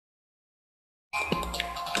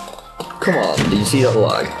Come on, did you see that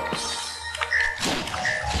lag?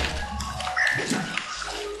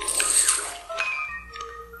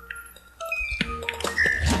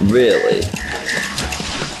 Really?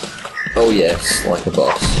 Oh yes, like a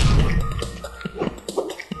boss.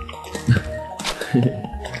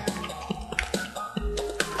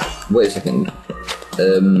 Wait a second.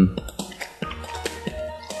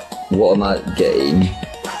 What am I getting?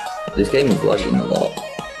 This game is lagging a lot.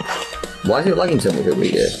 Why is it lagging so much over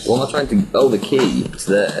here? What am I trying to... Oh, the key. It's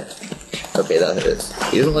there. Okay, that hurts.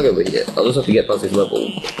 It doesn't lag over here. I'll just have to get past this level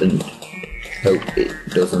and hope it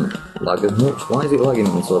doesn't lag as much. Why is it lagging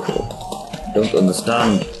on this level? Don't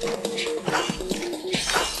understand.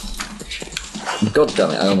 God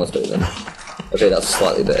damn it, I almost got them. Okay, that's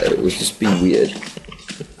slightly better. It was just being weird.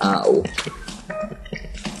 Ow.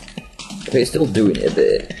 Okay, it's still doing it a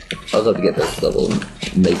bit. I'll have to get past this level and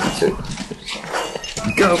maybe two.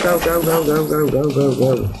 Go, go, go, go, go, go, go, go,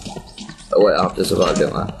 go. Oh wait, I have to survive,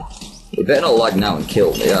 don't I? It better not lag now and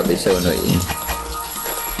kill me, that'd be so annoying.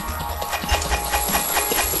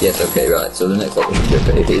 Yes, okay, right, so the next level is good,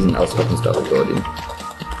 but if it isn't, I'll stop and start recording.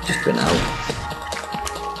 Just for now.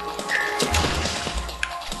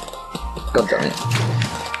 God damn it.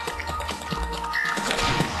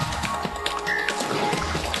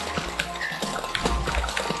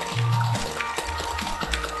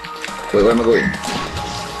 Wait, where am I going?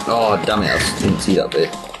 Oh, damn it, I didn't see that bit.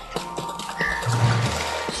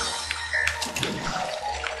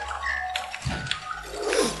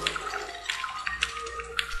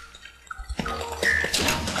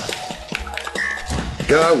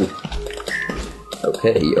 Go!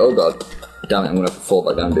 Okay, oh god. Damn it, I'm gonna have to fall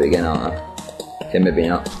back down and do it again, aren't I? Okay, maybe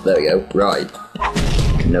not. There we go. Right.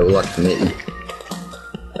 No lag for me.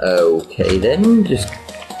 Okay then, just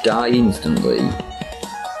die instantly.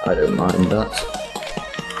 I don't mind that.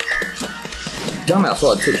 Damn it, I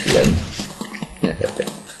thought I touched again.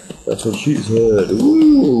 That's what she's heard.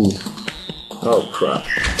 Ooh! Oh crap.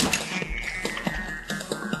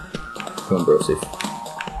 Come on, Brosif.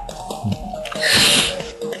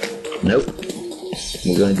 Nope.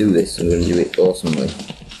 We're gonna do this. We're gonna do it awesomely.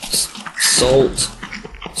 Salt!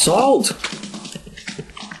 Salt!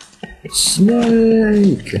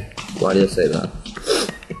 Snake! Why did I say that?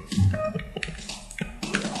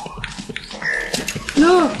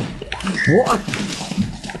 No! What?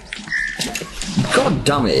 God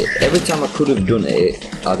damn it! Every time I could have done it,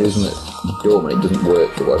 I do something dumb and it doesn't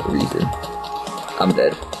work for whatever reason. I'm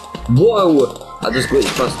dead. Whoa! I just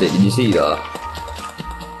glitched past it. Did you see that?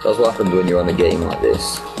 That's what happens when you're on a game like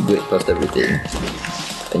this. You glitch past everything,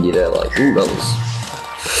 and you're there like, ooh, that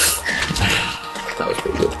was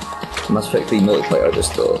pretty good. Mass Effect 3 multiplayer, I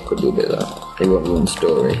just thought could do a bit of that. They won't ruin the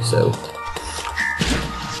story, so.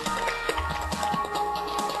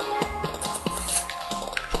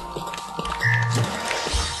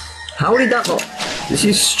 How did that not? This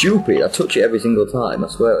is stupid. I touch it every single time. I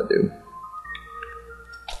swear I do.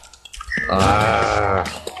 Ah.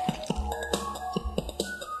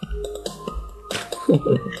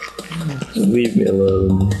 Just leave me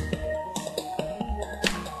alone.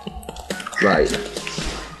 Right.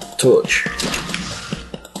 Touch.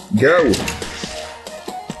 Go!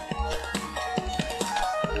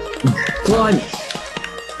 Climb!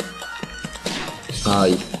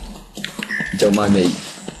 Hi. Don't mind me.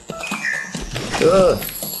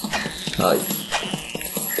 Hi.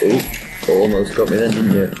 Ooh, almost got me then,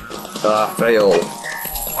 didn't you? Ah, fail.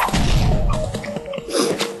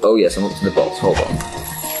 Oh yes, I'm up to the box, hold on.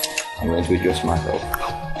 I'm going to adjust myself.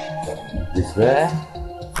 This there.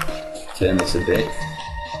 Turn this a bit.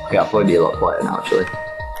 Okay, I'll probably be a lot quieter now actually.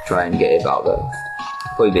 Try and get it about there.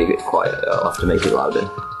 Probably be a bit quieter, I'll have to make it louder.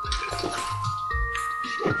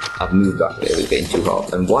 I've moved back a bit, it's getting too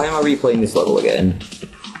hot. And why am I replaying this level again?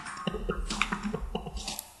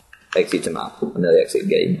 Exit to map, and then exit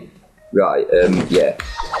game. Right, yeah.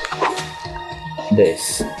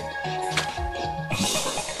 This.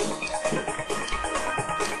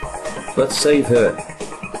 Let's save her.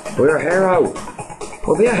 We're a hero!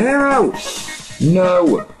 We'll be a hero!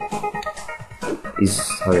 No! He's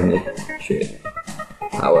having me. Shit.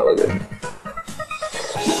 How elegant.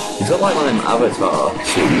 He's got like one of them avatar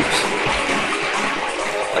suits.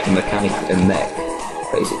 Like a mechanic, a mech,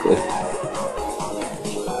 basically.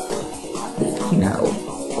 Now,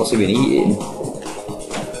 what's he been eating?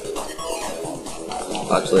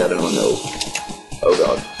 Actually, I don't know. Oh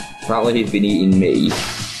god. Apparently he's been eating me,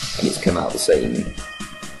 and it's come out the same.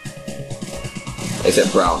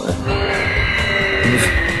 Except browner.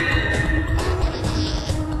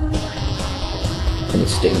 And it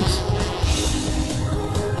stinks.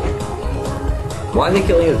 Why are they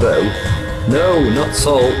killing us though? No, not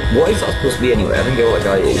salt. What is that supposed to be anyway? I don't get what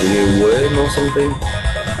that guy is. Is he a worm or something?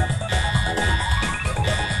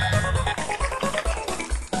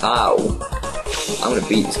 Ow. I'm gonna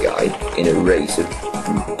beat this guy in a race of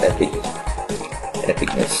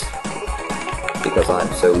epicness. Because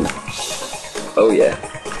I'm so... Oh yeah.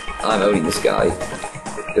 I'm owning this guy.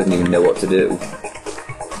 Doesn't even know what to do.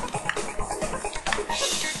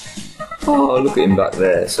 Oh, look at him back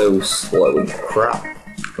there. So slow and crap.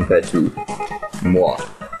 Compared to moi.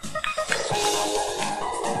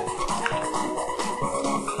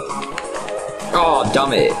 Oh,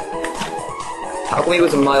 damn it! How come he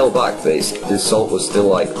was a mile back, but the salt was still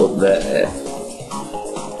like up there?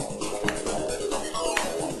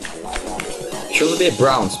 Shouldn't there be a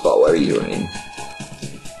brown spot where he's running?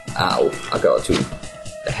 Ow, I got too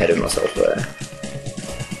ahead of myself there.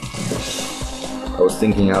 I was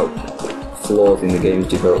thinking out flaws in the game's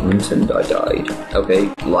development and I died. Okay,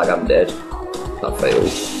 lag, I'm dead. That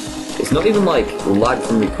failed. It's not even like lag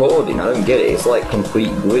from recording, I don't get it, it's like complete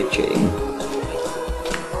glitching.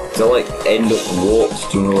 So I like end up warped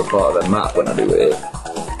to another part of the map when I do it.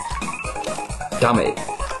 Damn it.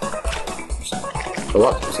 The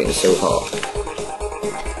laptop's getting so hot.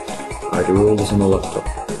 I do all this on the laptop.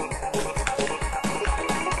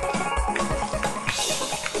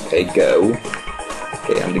 Okay, go.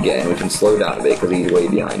 Okay, and again, we can slow down a bit because he's way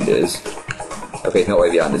behind us. Okay, he's not way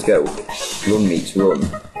behind us, go. Run, meets, run.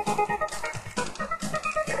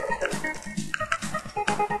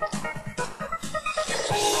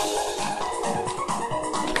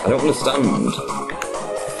 I don't understand.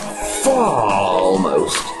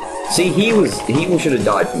 Almost. See, he should have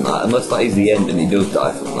died from that, unless that is the end and he does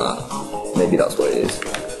die from that. Maybe that's what it is.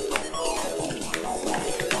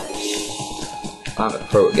 I'm a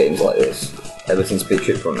pro at games like this, ever since Big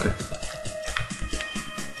Trip Runner.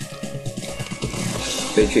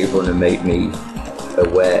 Big Trip Runner made me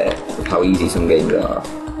aware of how easy some games are,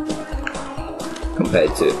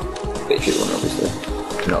 compared to Big Trip Runner, obviously.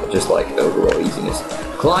 Not just like overall easiness.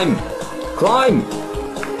 Climb! Climb!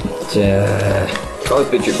 If I was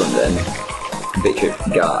Big Trip Runner then, Big Trip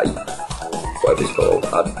Guy, whatever it's called,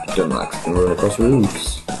 I'd done that and run across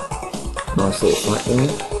roofs. Nice little fight there.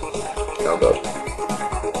 Oh god.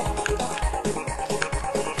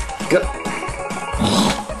 Go!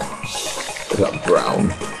 Look at that brown.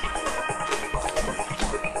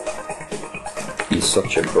 He's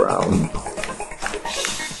such a brown.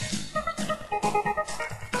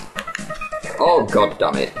 Oh god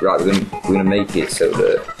damn it. Right, we're gonna make it so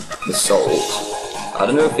that the salt, I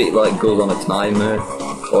don't know if it like goes on a timer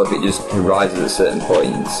or if it just rises at certain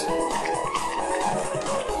points.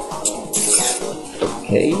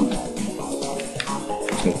 Okay. I'm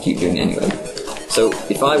just gonna keep doing it anyway. So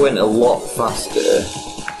if I went a lot faster,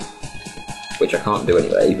 which I can't do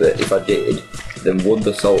anyway, but if I did, then would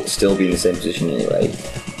the salt still be in the same position anyway?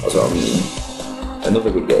 That's what I mean.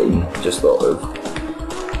 Another good game, just thought of.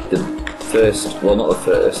 The first, well not the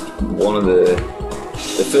first, one of the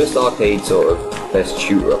first arcade sort of best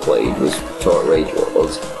shooter I played was Turret Rage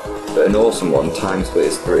was, but an awesome one, Time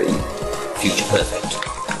Splitters 3, Future Perfect.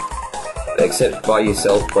 Except by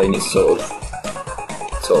yourself playing it's sort of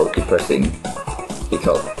depressing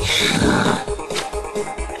because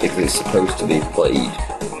it's supposed to be played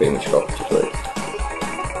pretty much cooperatively.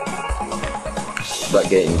 That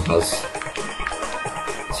game has,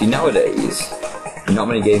 see nowadays, not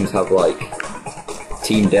many games have like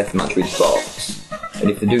team deathmatch with bots, and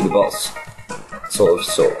if they do, the bots sort of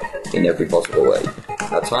suck in every possible way.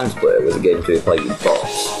 Now Time Splitter was a game to be played with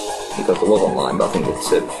bots, because it was online, but I think the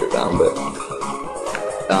server shut down,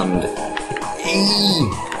 and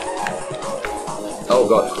oh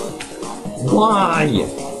god. Why?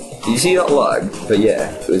 Did you see that lag? But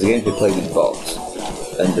yeah, it was a game to be played with bots,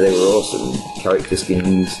 and they were awesome. Character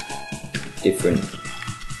skins, different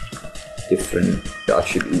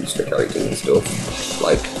attributes for characters and stuff.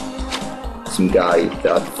 Like some guy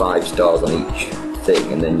that had 5 stars on each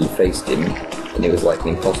thing, and then you faced him, and it was like an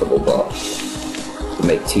impossible bot. You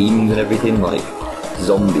make teams and everything, like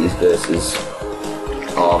zombies versus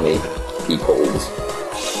army peoples,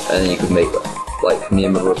 and then you could make like me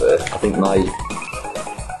and my brother. I think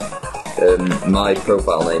my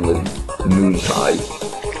profile name was Moon Pie.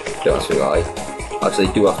 Don't ask me why. Actually,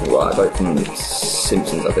 do ask me why. I got it from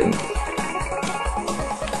Simpsons, I think.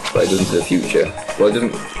 But it doesn't to the future. Well, it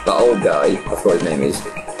doesn't. That old guy, I forgot what his name is,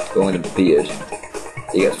 going in a beard.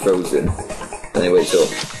 He gets frozen, and he wakes up,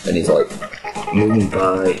 and he's like, Moon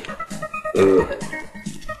Pie.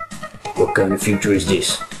 What kind of future is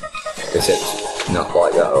this? Except not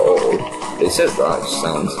like that at all. It says that, it just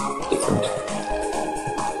sounds different.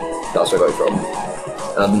 That's where I got it from.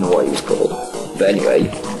 I don't know what he was called. But anyway,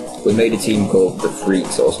 we made a team called the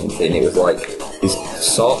Freaks or something. It was like this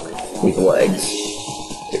sock with legs.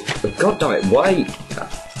 But god damn it, why?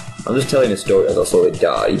 I'm just telling a story as I saw it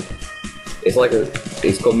die. It's like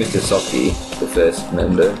it's called Mr. Socky, the first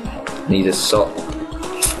member. And he's a sock.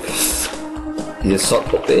 He's a sock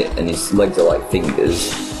puppet, and his legs are like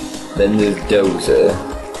fingers. Then there's Dozer.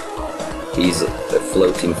 He's a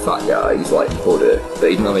floating fat guy. He's like Buddha, but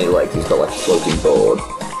he doesn't have any legs. He's got like a floating board.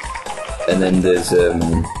 And then there's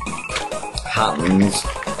Hands,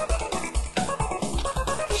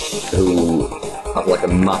 who have like a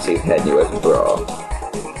massive head and he wears a bra.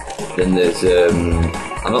 Then there's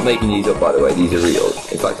I'm not making these up, by the way. These are real.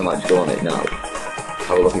 In fact, I might just go on it now.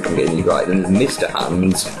 Have a look if I'm getting these right. Then there's Mr.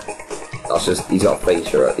 Hands. That's just, he's got a face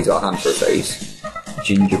for it. He's got a hand for a face.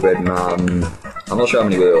 Gingerbread Man. I'm not sure how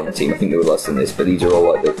many were on the team. I think there were less than this, but these are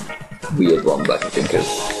all like the weird ones I can think of.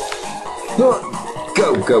 Go,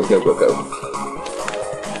 go, go, go, go.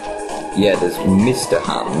 Yeah, there's Mr.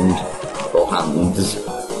 Hand, or Hands.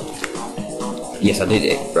 Yes, I did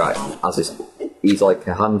it. Right. As this, he's like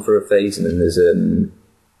a hand for a face, and then there's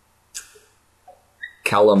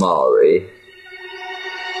Calamari.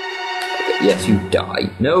 Okay, yes, you die.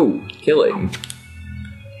 No, kill him.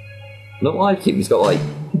 I don't like him. He's got like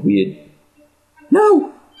weird.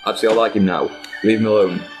 No. Actually, I like him now. Leave him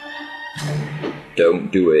alone.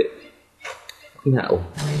 Don't do it. No.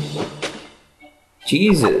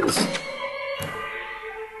 Jesus.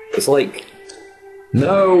 It's like...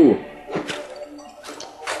 No!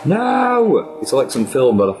 No! It's like some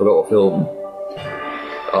film, but I forgot what film.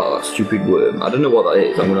 Oh, stupid worm. I don't know what that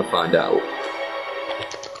is. I'm gonna find out.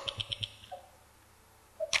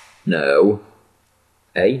 No.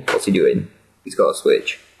 Hey, what's he doing? He's got a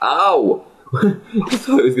switch. Ow! I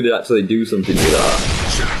thought he was gonna actually do something with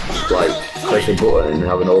that. Like, press a button and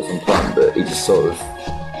have an awesome plan, but he just sort of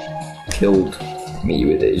killed me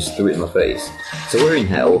with it. He just threw it in my face. So we're in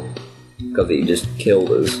hell, because he just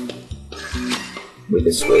killed us with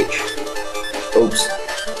a switch. Oops.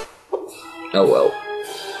 Oh well.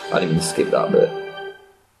 I didn't even skip that bit.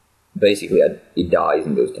 Basically, he dies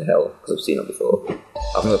and goes to hell, because I've seen it before.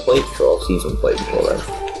 I've never played before, I've seen someone play it before though.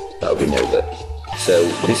 That would be no good. So,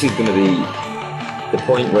 this is going to be the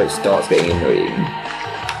point where it starts getting annoying.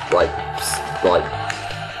 Like,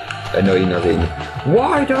 annoying as in,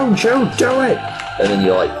 why don't you do it? And then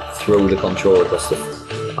you like, throw the controller across the...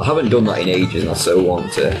 I haven't done that in ages and I so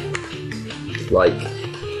want to. Like,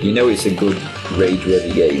 you know it's a good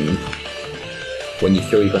rage-worthy game when you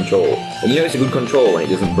throw your controller. And you know it's a good controller when it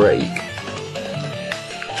doesn't break.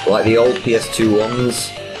 Like the old PS2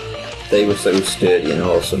 ones, they were so sturdy and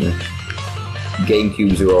awesome.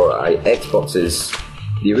 GameCubes were alright. Xboxes,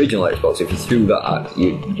 the original Xbox, if you threw that at,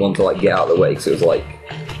 you'd want to like get out of the way because it was like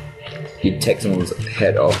you'd take someone's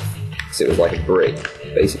head off because it was like a brick,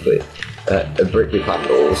 basically. A brick with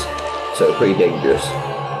handles, so it was pretty dangerous.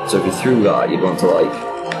 So if you threw that, you'd want to like,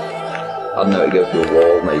 I don't know, go through a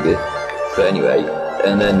wall maybe. But anyway,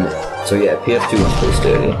 and then, so yeah, PS2 ones pretty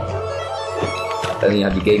sturdy. And then you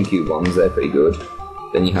had your GameCube ones, they're pretty good.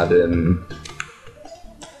 Then you had, what am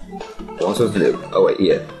I supposed to do? Oh wait,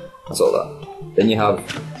 yeah, I saw that. Then you have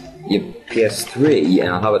your PS3, and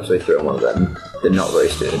I have actually thrown one of them. They're not very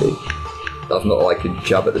sturdy. That's not like a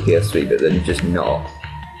jab at the PS3, but they're just not.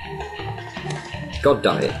 God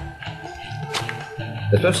damn it.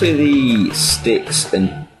 Especially the sticks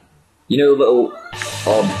and, you know, little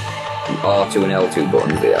odd R2 and L2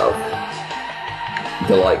 buttons they have.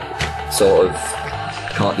 They're like, sort of,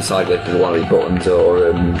 can't decide whether they're one of these buttons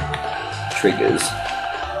or triggers.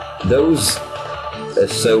 Those are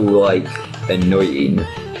so like annoying.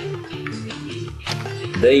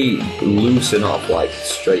 They loosen off like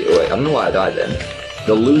straight away. I don't know why I died then.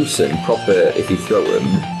 They'll loosen proper if you throw them.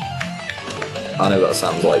 I know that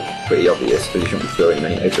sounds like pretty obvious because you shouldn't be throwing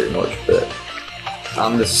them anyway pretty much, but...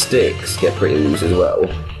 And the sticks get pretty loose as well.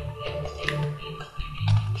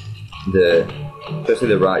 Especially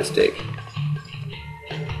the right stick.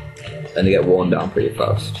 And they get worn down pretty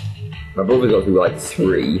fast. My brother got through like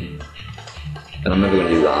 3, and I'm never going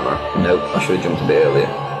to do that, am I? Nope, I should have jumped a bit earlier.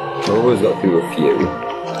 My brother's got through a few.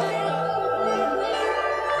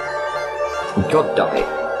 God damn it.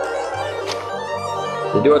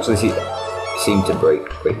 They do actually seem to break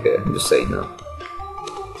quicker, I'm just saying that.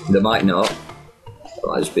 They might not. That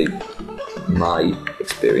might just be my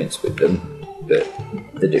experience with them, but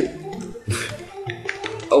they do.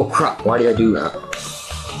 Oh crap, why did I do that?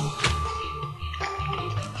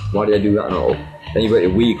 Why did I do that and all? Then you've got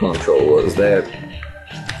your Wii controllers, they're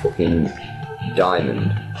fucking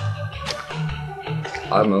diamond.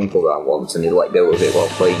 I had my uncle that once and he let go of it while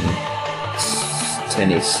playing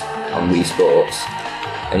tennis on Wii Sports,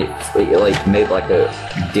 and it like made like a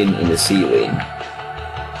dint in the ceiling,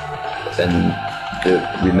 and the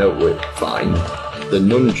remote worked fine. The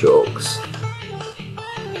nunchucks,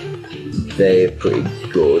 they're pretty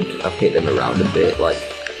good. I've hit them around a bit, like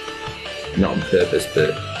not on purpose,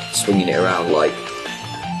 but swinging it around like,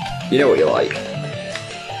 you know what you're like.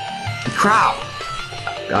 Crap!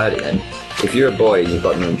 I heard it then. If you're a boy and you've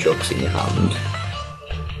got nunchucks in your hand,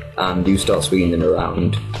 and you start swinging them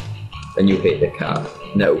around, and you hit the cat,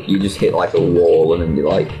 no, you just hit like a wall, and then you're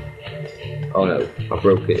like, oh no, I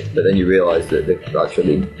broke it. But then you realise that they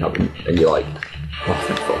actually haven't, and you're like, oh,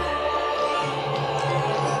 thank fuck.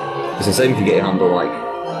 It's the same if you get your hand on like,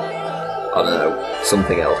 I don't know,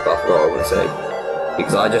 something else, but I forgot what I was going to say.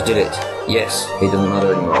 Because I just did it. Yes, it doesn't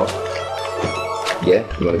matter anymore. Yeah,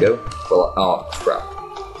 you want to go? Well, oh crap.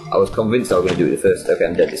 I was convinced I was going to do it the first. Okay,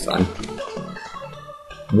 I'm dead this time.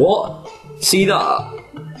 What? See that?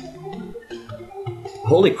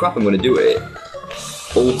 Holy crap, I'm going to do it.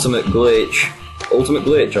 Ultimate glitch. Ultimate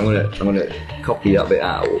glitch. I'm gonna copy that bit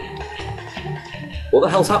out. What the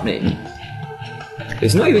hell's happening?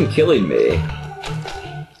 It's not even killing me.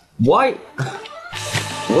 Why?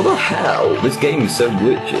 What the hell? This game is so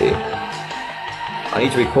glitchy. I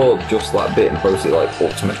need to record just that bit and post it like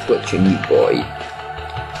ultimate glitching you boy.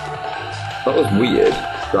 That was weird.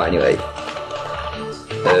 Right, anyway.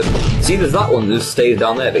 See, there's that one that just stays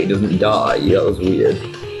down there, but he doesn't die. That was weird.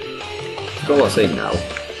 That's what I was saying now.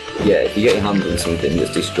 Yeah, if you get your hands on something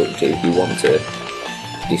that's destructive, you want to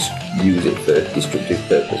use it for destructive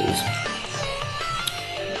purposes.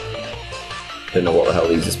 Don't know what the hell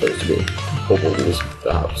these are supposed to be. Bubbles,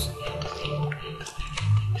 perhaps.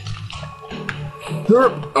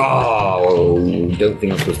 Oh, don't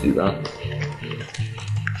think I'm supposed to do that.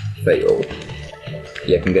 Fail.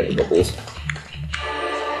 Yeah, I can get the bubbles.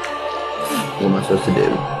 What am I supposed to do?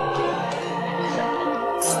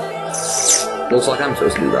 Looks like I'm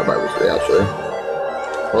supposed to do that by which way, actually.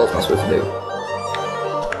 What else am I supposed to do?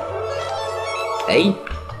 Hey?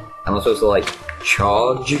 Am I supposed to, like,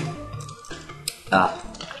 charge? Ah.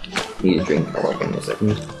 Need a drink. I'll have one in a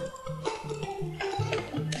second.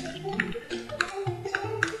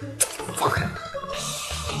 Fuck.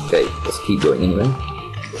 Okay, let's keep going anyway.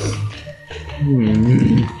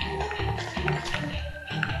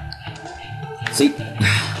 See?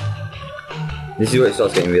 This is where it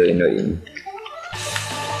starts getting really annoying.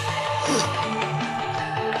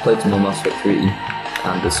 Played some more Mass Effect 3,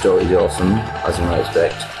 and the story is awesome, as you might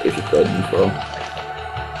expect, if you've played them before.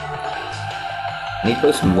 I need to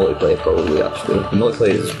play some multiplayer probably, actually. The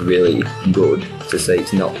multiplayer is really good, to say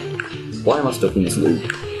it's not. Why am I stuck in this loop?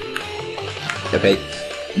 Okay.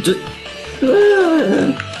 Just...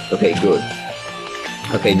 Okay, good.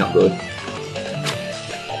 Okay, not good.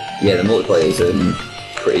 Yeah, the multiplayer is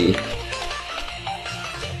pretty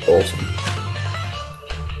awesome.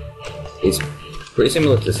 It's pretty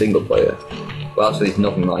similar to single player. Well, actually, it's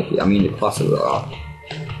nothing like it. I mean, the classes are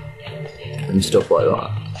and stuff like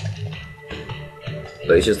that.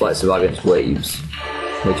 But it's just like survive against waves,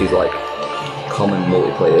 which is like common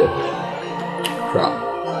multiplayer crap.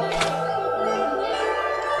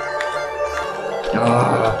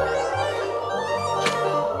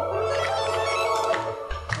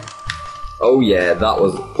 Oh yeah, that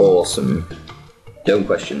was awesome. Don't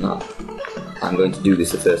question that. I'm going to do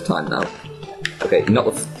this the first time now. Okay, not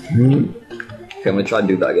the... Okay, I'm going to try and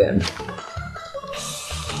do that again.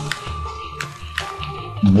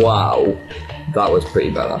 Wow. That was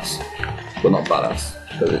pretty badass. Well, not badass,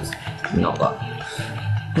 because it's not that.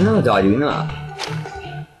 How did I die doing that?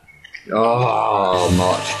 Oh,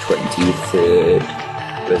 March 23rd.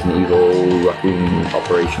 Resident Evil Raccoon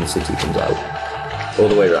Operation City comes out. All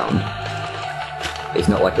the way around. It's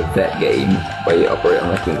not like a vet game where you operate on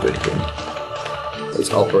raccoons or anything.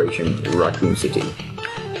 It's Operation Raccoon City.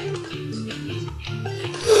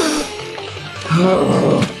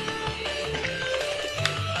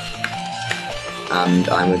 And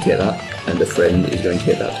I'm going to get that, and a friend is going to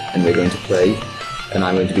get that, and we're going to play, and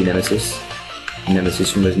I'm going to be Nemesis. Nemesis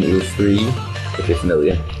from Resident Evil 3, if you're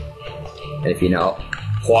familiar. And if you're not,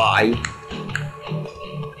 why?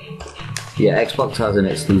 Yeah, Xbox has an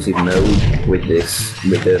exclusive mode with this,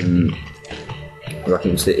 with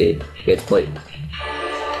Raccoon City. You get to play.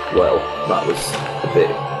 Well, that was a bit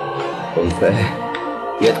unfair.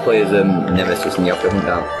 You get to play as Nemesis, and you have to hunt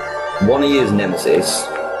down one of you as Nemesis.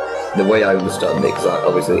 The way I understand it, because I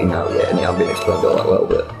obviously didn't know it yet, and it hasn't been explained all that well,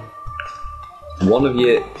 but one of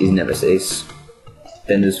you is Nemesis.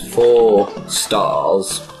 Then there's 4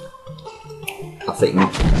 stars, I think,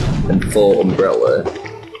 and 4 Umbrella.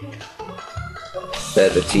 They're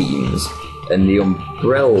the teams, And the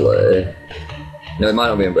umbrella... No, it might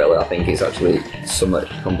not be umbrella, I think it's actually somewhat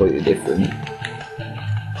completely different.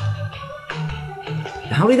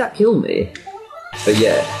 How did that kill me? But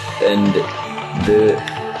yeah, and the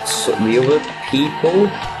other people,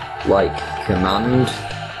 like, command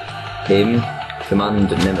him,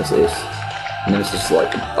 command Nemesis. Nemesis,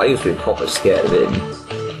 like, I used to be proper scared of him.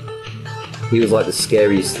 He was like the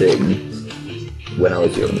scariest thing when I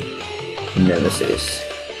was young. Nemesis.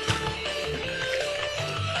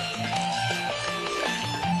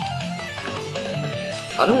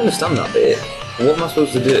 I don't understand that bit. What am I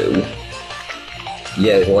supposed to do?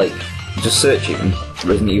 Yeah, like, just searching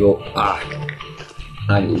Resident Evil.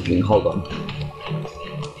 I'm looking, hold on.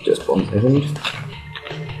 Just 1 second.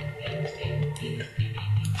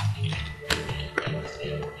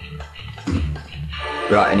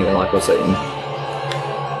 Right, anyway, like I was saying,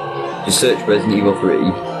 just search Resident Evil 3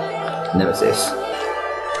 Nemesis,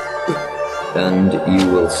 and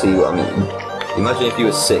you will see what I mean. Imagine if you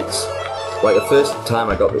were 6. Like, the first time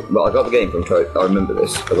I got the game from Troy, I remember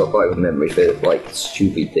this. I got quite a good memory for, like,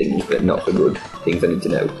 stupid things, but not for good things I need to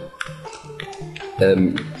know.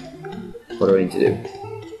 What do I need to do?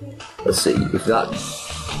 Let's see, if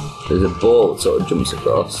there's a ball that sort of jumps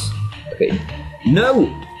across. Okay, no!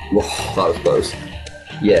 Whoa, that was close.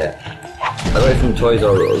 Yeah, I got it from Toys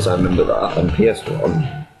R Us, I remember that, and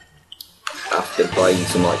PS1, after buying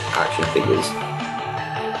some, like, action figures,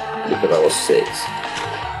 because I was 6.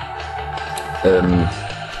 And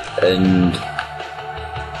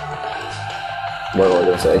what was I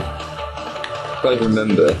gonna say? I can't even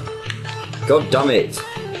remember. God damn it!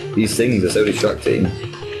 These things are so distracting.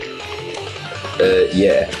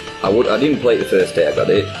 Yeah, I didn't play it the first day I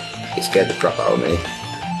got it. It scared the crap out of me.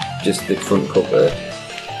 Just the front cover.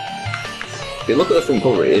 If you look at the front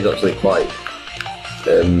cover, it is actually quite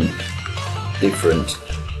different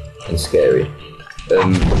and scary.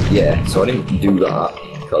 Yeah, so I didn't do that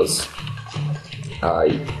because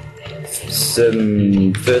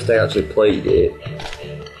first day I actually played it,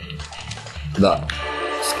 that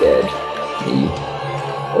scared me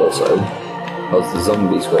also, because the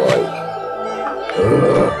zombies were like,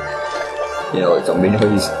 you know, like zombie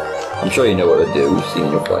noise. I'm sure you know what I do, you've seen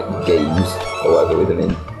enough like games or whatever with them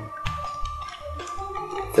in.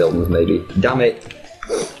 Films maybe. Damn it!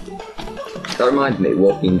 That reminds me,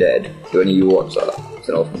 Walking Dead. Do any of you watch that? It's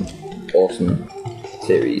an awesome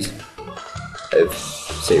series of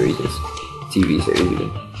TV series even.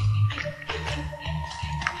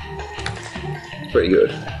 It's pretty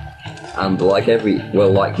good. And like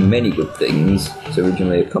like many good things, it's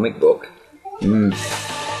originally a comic book.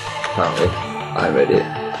 Apparently, I read it.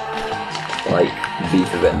 Like V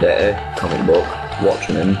for Vendetta, comic book.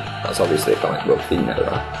 Watchmen, that's obviously a comic book, you know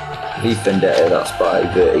that. V for Vendetta, that's by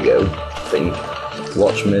Vertigo, I think.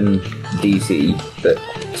 Watchmen, DC, but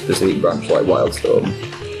specific branch like Wildstorm.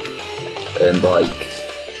 And like,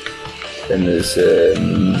 then there's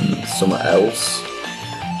something else.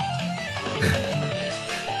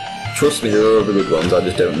 Trust me, there are other good ones, I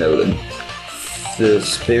just don't know them. The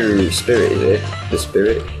Spirit, is it? The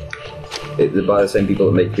Spirit? They're by the same people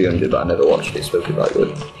that make 300, but I never watched it, it's supposed to be quite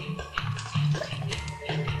good.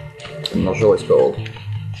 I'm not sure what it's called.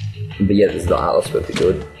 But yeah, there's that, that's supposed to be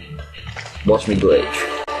good. Watch me glitch.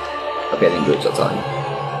 Okay, I didn't glitch that time.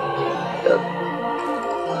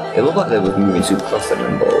 It looked like they were moving super fast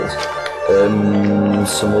in balls.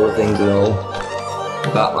 Some other things and all.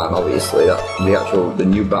 Batman, obviously, the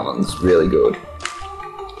new Batman's really good.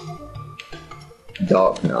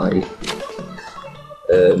 Dark Knight.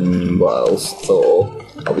 What else? Thor,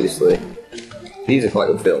 obviously. These are quite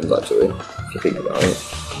good films, actually, if you think about it.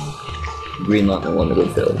 Green Lantern wasn't a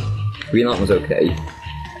good film. Green Lantern was okay.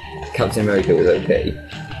 Captain America was okay.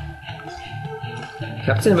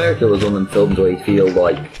 Captain America was one of them films where you feel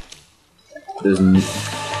like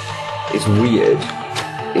it's weird.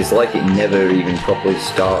 It's like it never even properly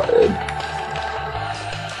started.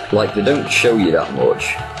 Like, they don't show you that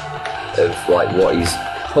much of like what he's...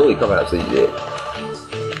 Holy crap, I actually did it.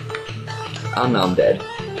 And I'm dead.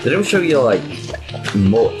 They don't show you like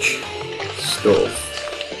much stuff.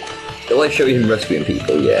 They like show you him rescuing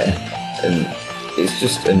people, yeah. And it's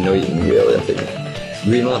just annoying really, I think.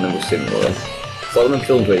 Green Lantern was similar. It's like one of them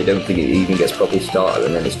films where you don't think it even gets properly started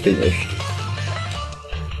and then it's finished.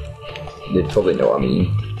 They probably know what I mean.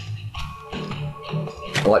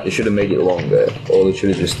 Like, they should have made it longer, or they should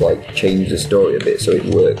have just like changed the story a bit so it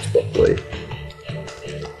worked properly.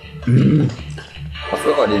 I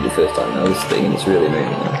forgot what I did the first time now, this thing, and it's really annoying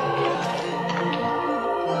now.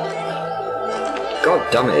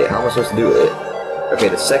 God damn it, how am I supposed to do it? Okay,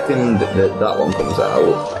 the second that one comes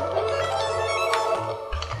out...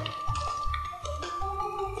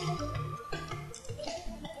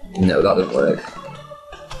 No, that doesn't work.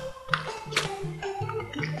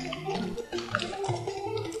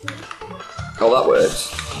 Oh, that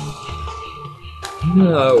works.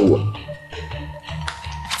 No!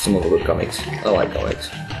 Some other good comics. I like comics.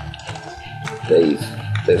 They's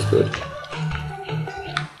good.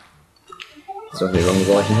 There's nothing wrong with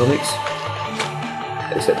liking comics.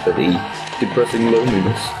 Except for the depressing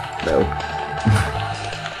loneliness. No.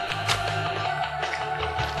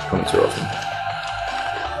 Comics are awesome.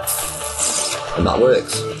 And that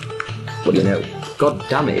works. What do you know? God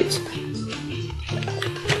damn it!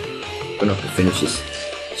 I'm gonna have to finish this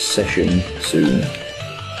session soon.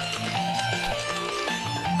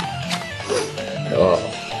 Oh.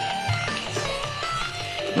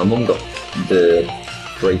 My mum got the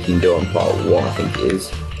Breaking Dawn Part 1, I think it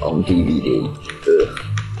is, on DVD.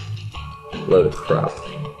 Ugh. Load of crap.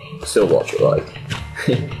 Still watch it, like.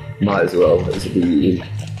 Might as well, as a DVD.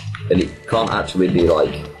 And it can't actually be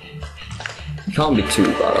like... It can't be too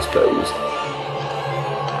bad, I suppose.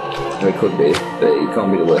 It could be, but it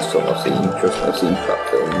can't be the worst film I've seen. Trust me, I've seen crap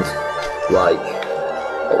films. Like...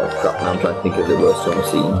 Oh, crap, now I'm trying to think of the worst film I've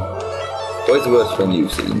seen. What is the worst film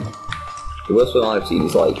you've seen? The worst film I've seen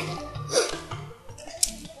is like...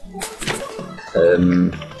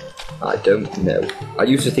 I don't know. I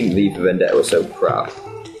used to think V for Vendetta was so crap.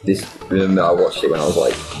 Remember I watched it when I was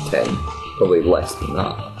like 10. Probably less than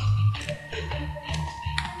that.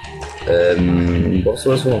 What's the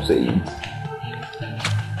worst one I've seen?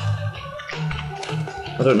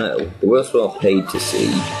 I don't know. The worst one I've paid to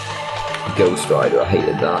see, Ghost Rider, I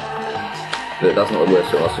hated that. But that's not the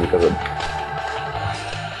worst one I've seen because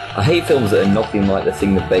I hate films that are nothing like the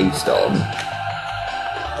thing they're based on.